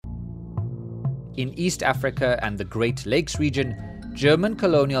In East Africa and the Great Lakes region, German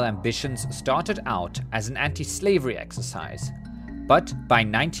colonial ambitions started out as an anti-slavery exercise. But by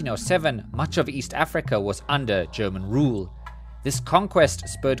 1907, much of East Africa was under German rule. This conquest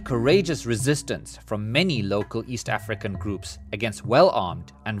spurred courageous resistance from many local East African groups against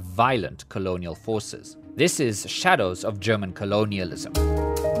well-armed and violent colonial forces. This is Shadows of German Colonialism.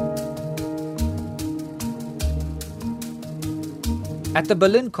 At the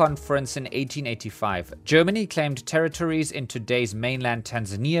Berlin Conference in 1885, Germany claimed territories in today's mainland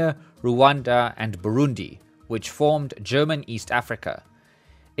Tanzania, Rwanda, and Burundi, which formed German East Africa.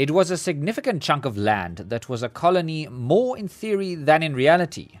 It was a significant chunk of land that was a colony more in theory than in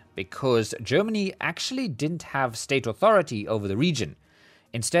reality, because Germany actually didn't have state authority over the region.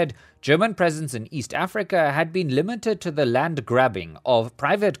 Instead, German presence in East Africa had been limited to the land grabbing of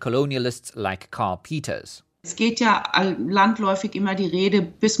private colonialists like Karl Peters. There's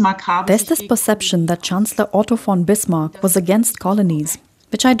this perception that Chancellor Otto von Bismarck was against colonies,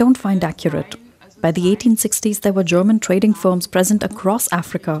 which I don't find accurate. By the 1860s, there were German trading firms present across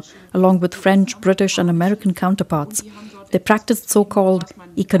Africa, along with French, British, and American counterparts. They practiced so-called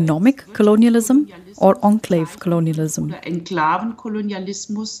economic colonialism or enclave colonialism.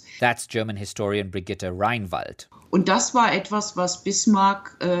 That's German historian Brigitte Reinwald. And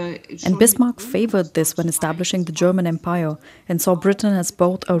Bismarck favored this when establishing the German Empire and saw Britain as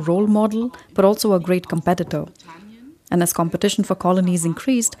both a role model but also a great competitor. And as competition for colonies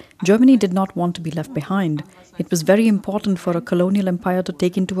increased, Germany did not want to be left behind. It was very important for a colonial empire to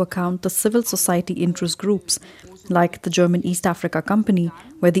take into account the civil society interest groups, like the German East Africa Company,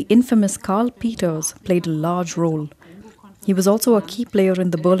 where the infamous Karl Peters played a large role. He was also a key player in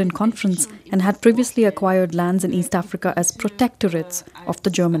the Berlin Conference and had previously acquired lands in East Africa as protectorates of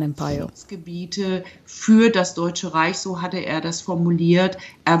the German Empire. Für das Deutsche Reich, so hatte das formuliert,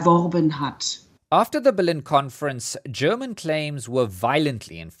 erworben hat. After the Berlin Conference, German claims were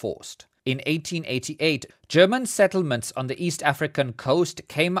violently enforced. In 1888, German settlements on the East African coast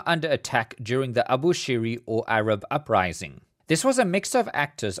came under attack during the Abu Shiri or Arab Uprising. This was a mix of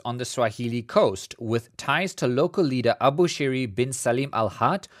actors on the Swahili coast with ties to local leader Abu Shiri bin Salim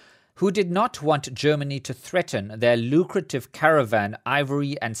al-Had, who did not want Germany to threaten their lucrative caravan,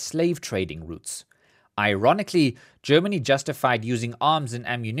 ivory and slave trading routes. Ironically, Germany justified using arms and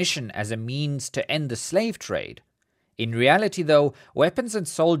ammunition as a means to end the slave trade. In reality, though, weapons and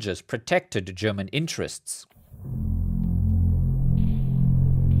soldiers protected German interests.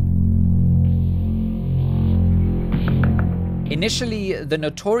 Initially, the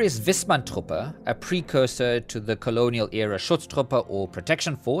notorious Wissmann-Truppe, a precursor to the colonial-era Schutztruppe or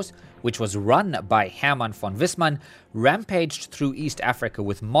protection force, which was run by Hermann von Wissmann, rampaged through East Africa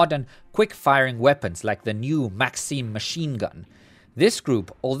with modern, quick-firing weapons like the new Maxim machine gun. This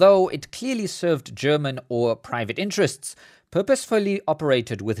group, although it clearly served German or private interests, purposefully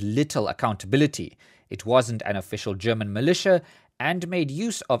operated with little accountability. It wasn't an official German militia and made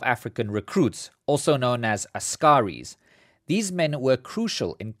use of African recruits, also known as askaris. These men were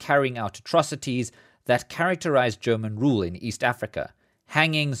crucial in carrying out atrocities that characterized German rule in East Africa.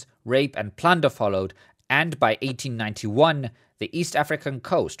 Hangings, rape and plunder followed, and by 1891, the East African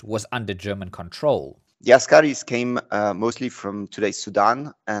coast was under German control. The Askaris came mostly from today's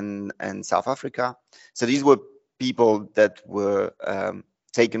Sudan and South Africa. So these were people that were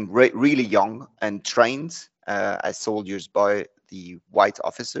taken really young and trained as soldiers by the white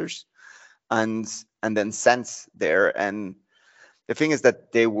officers and then sent there. And the thing is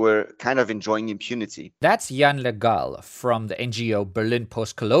that they were kind of enjoying impunity. That's Jan Legal from the NGO Berlin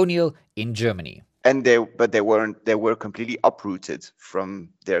Postcolonial in Germany. And they were completely uprooted from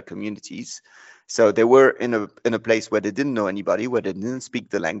their communities. So they were in a place where they didn't know anybody, where they didn't speak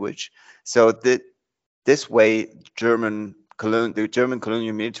the language. So this way, the German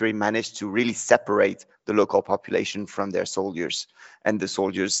colonial military managed to really separate the local population from their soldiers, and the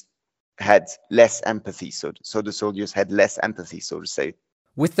soldiers had less empathy. So the soldiers had less empathy, so to say.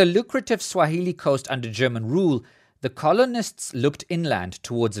 With the lucrative Swahili coast under German rule, the colonists looked inland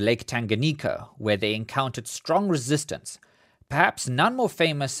towards Lake Tanganyika, where they encountered strong resistance, perhaps none more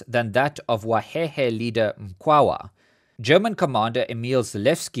famous than that of Wahehe leader Mkwawa. German commander Emil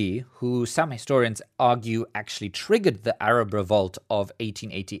Zelewski, who some historians argue actually triggered the Arab Revolt of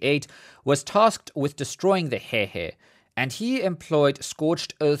 1888, was tasked with destroying the Hehe, and he employed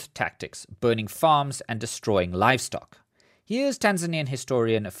scorched earth tactics, burning farms and destroying livestock. Here's Tanzanian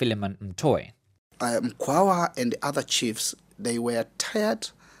historian Philemon Mtoe. Mkwawa and the other chiefs, they were tired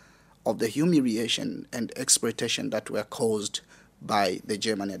of the humiliation and exploitation that were caused by the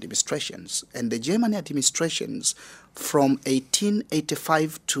German administrations. And the German administrations from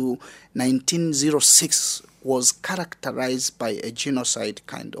 1885 to 1906 was characterized by a genocide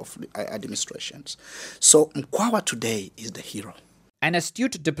kind of administrations. So Mkwawa today is the hero. An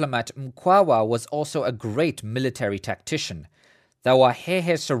astute diplomat, Mkwawa was also a great military tactician. The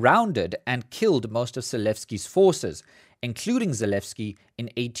Wahehe surrounded and killed most of Zelewski's forces, including Zelewski in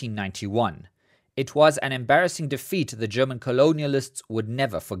 1891. It was an embarrassing defeat the German colonialists would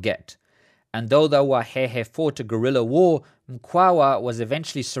never forget. And though the Wahehe fought a guerrilla war, Mkwawa was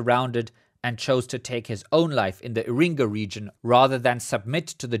eventually surrounded and chose to take his own life in the Iringa region rather than submit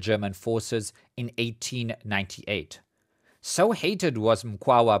to the German forces in 1898. So hated was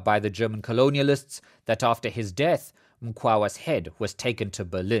Mkwawa by the German colonialists that after his death, Mkwawa's head was taken to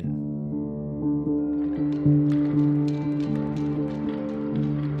Berlin.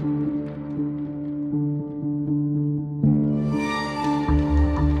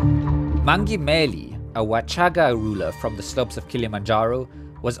 Mangi Meli, a Wachaga ruler from the slopes of Kilimanjaro,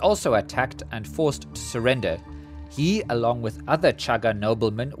 was also attacked and forced to surrender. He, along with other Chaga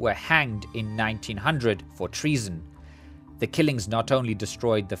noblemen, were hanged in 1900 for treason. The killings not only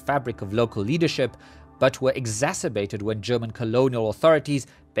destroyed the fabric of local leadership, but were exacerbated when German colonial authorities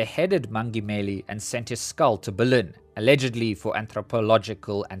beheaded Mangi Meli and sent his skull to Berlin, allegedly for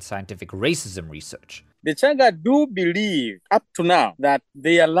anthropological and scientific racism research. The Chaga do believe up to now that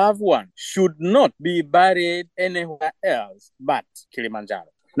their loved one should not be buried anywhere else but Kilimanjaro.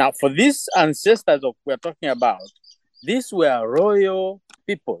 Now, for these ancestors of we're talking about, these were royal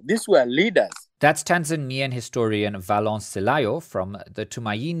people. These were leaders. That's Tanzanian historian Valence Silayo from the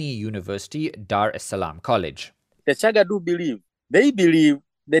Tumaini University Dar es Salaam College. The Chaga do believe. They believe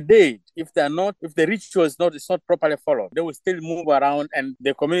the dead, if the ritual is not properly followed, they will still move around and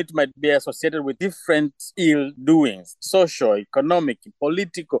the community might be associated with different ill doings, social, economic,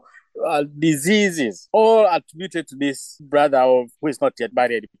 political, diseases, all attributed to this brother who is not yet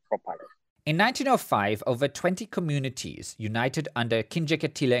buried properly. In 1905, over 20 communities united under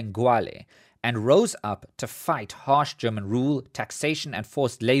Kinjeketile Ngwale and rose up to fight harsh German rule, taxation and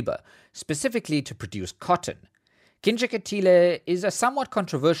forced labor, specifically to produce cotton. Kinjeketile is a somewhat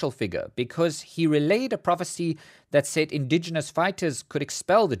controversial figure because he relayed a prophecy that said indigenous fighters could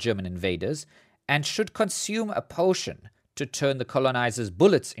expel the German invaders and should consume a potion to turn the colonizers'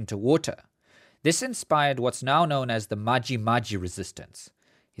 bullets into water. This inspired what's now known as the Maji Maji resistance.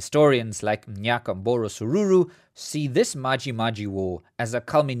 Historians like Mnyaka Mboro Sururu see this Maji Maji war as a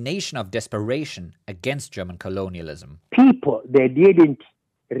culmination of desperation against German colonialism. People, they didn't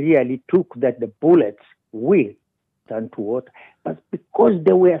really took that the bullets will turn to water, but because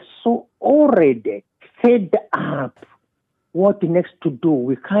they were so already fed up, what next to do?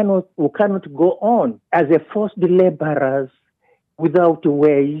 We cannot go on as a forced laborers without a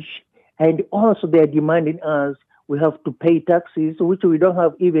wage, and also they are demanding us. We have to pay taxes, which we don't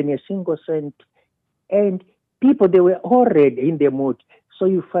have even a single cent. And people, they were already in the mood. So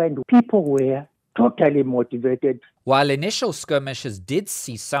you find people were totally motivated. While initial skirmishes did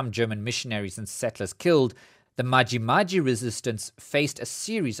see some German missionaries and settlers killed, the Maji Maji resistance faced a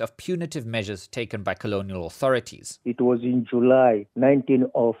series of punitive measures taken by colonial authorities. It was in July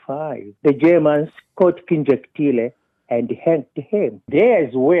 1905. The Germans caught Kinjeketile and hanged him.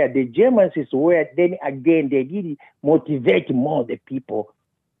 There's where the Germans is where then again they did motivate more the people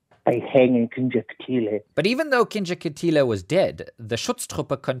by hanging Kinjeketile. But even though Kinjeketile was dead, the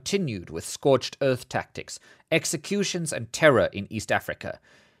Schutztruppe continued with scorched earth tactics, executions and terror in East Africa.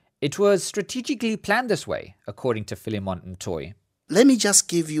 It was strategically planned this way, according to Philemon Mtoy. Let me just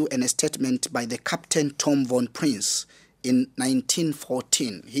give you a statement by the Captain Tom von Prince in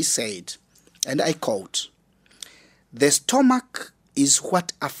 1914. He said, and I quote, "The stomach is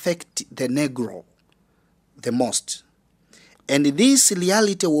what affects the Negro the most. And this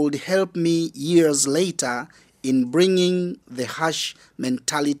reality would help me years later in bringing the harsh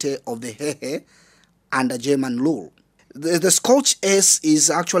mentality of the Hehe under German rule. The Scotch S is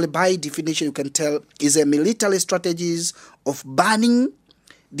actually, by definition, you can tell, is a military strategies of burning,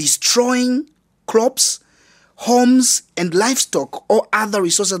 destroying crops, homes, and livestock or other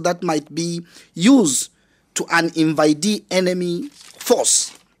resources that might be used to an invading enemy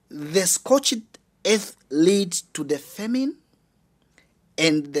force. The scorched earth leads to the famine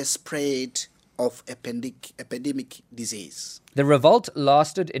and the spread of epidemic disease." The revolt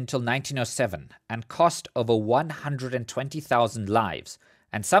lasted until 1907 and cost over 120,000 lives,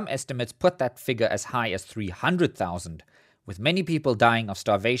 and some estimates put that figure as high as 300,000, with many people dying of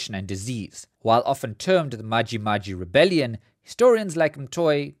starvation and disease. While often termed the Maji Maji Rebellion, Historians like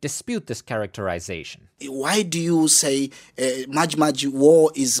Mtoy dispute this characterization. Why do you say Maji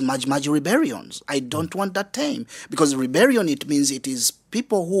war is Maji rebellions? I don't want that term, because rebellion, it means it is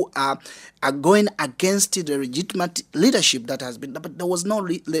people who are going against the legitimate leadership that has been, but there was no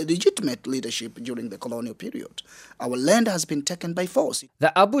legitimate leadership during the colonial period. Our land has been taken by force.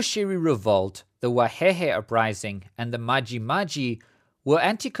 The Abu Shiri revolt, the Wahehe uprising, and the Maji were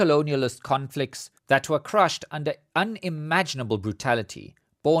anti-colonialist conflicts that were crushed under unimaginable brutality,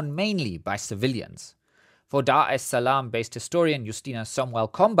 borne mainly by civilians. For Dar es Salaam-based historian Justina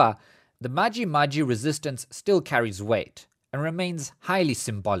Somwell-Komba, the Maji resistance still carries weight and remains highly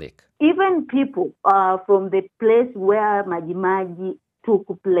symbolic. Even people from the place where Maji took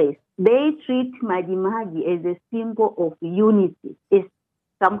place, they treat Maji as a symbol of unity. It's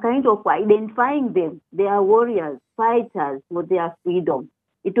some kind of identifying them. They are warriors, fighters for their freedom.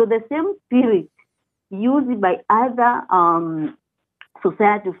 It was the same spirit used by other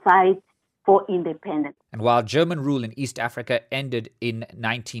societies to fight for independence. And while German rule in East Africa ended in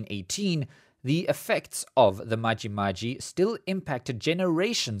 1918, the effects of the Maji still impacted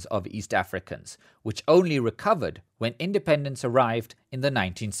generations of East Africans, which only recovered when independence arrived in the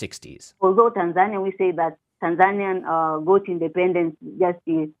 1960s. Although Tanzania, we say that Tanzanian got independence just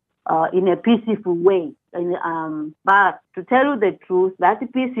in a peaceful way. But to tell you the truth, that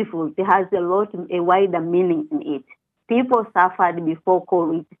peaceful, it has a wider meaning in it. People suffered before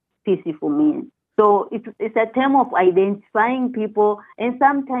call it peaceful meaning. So it's a term of identifying people, and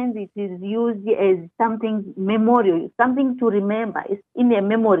sometimes it is used as something memorial, something to remember. It's in a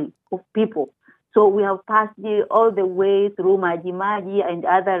memory of people. So we have passed all the way through Maji and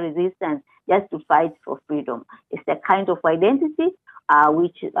other resistance just to fight for freedom. It's a kind of identity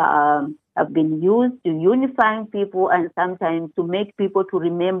which have been used to unifying people and sometimes to make people to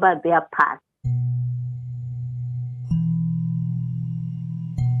remember their past.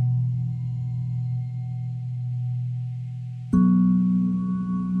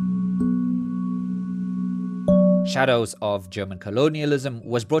 Shadows of German Colonialism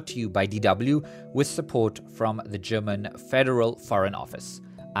was brought to you by DW with support from the German Federal Foreign Office.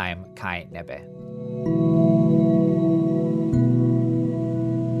 I'm Kai Nebe.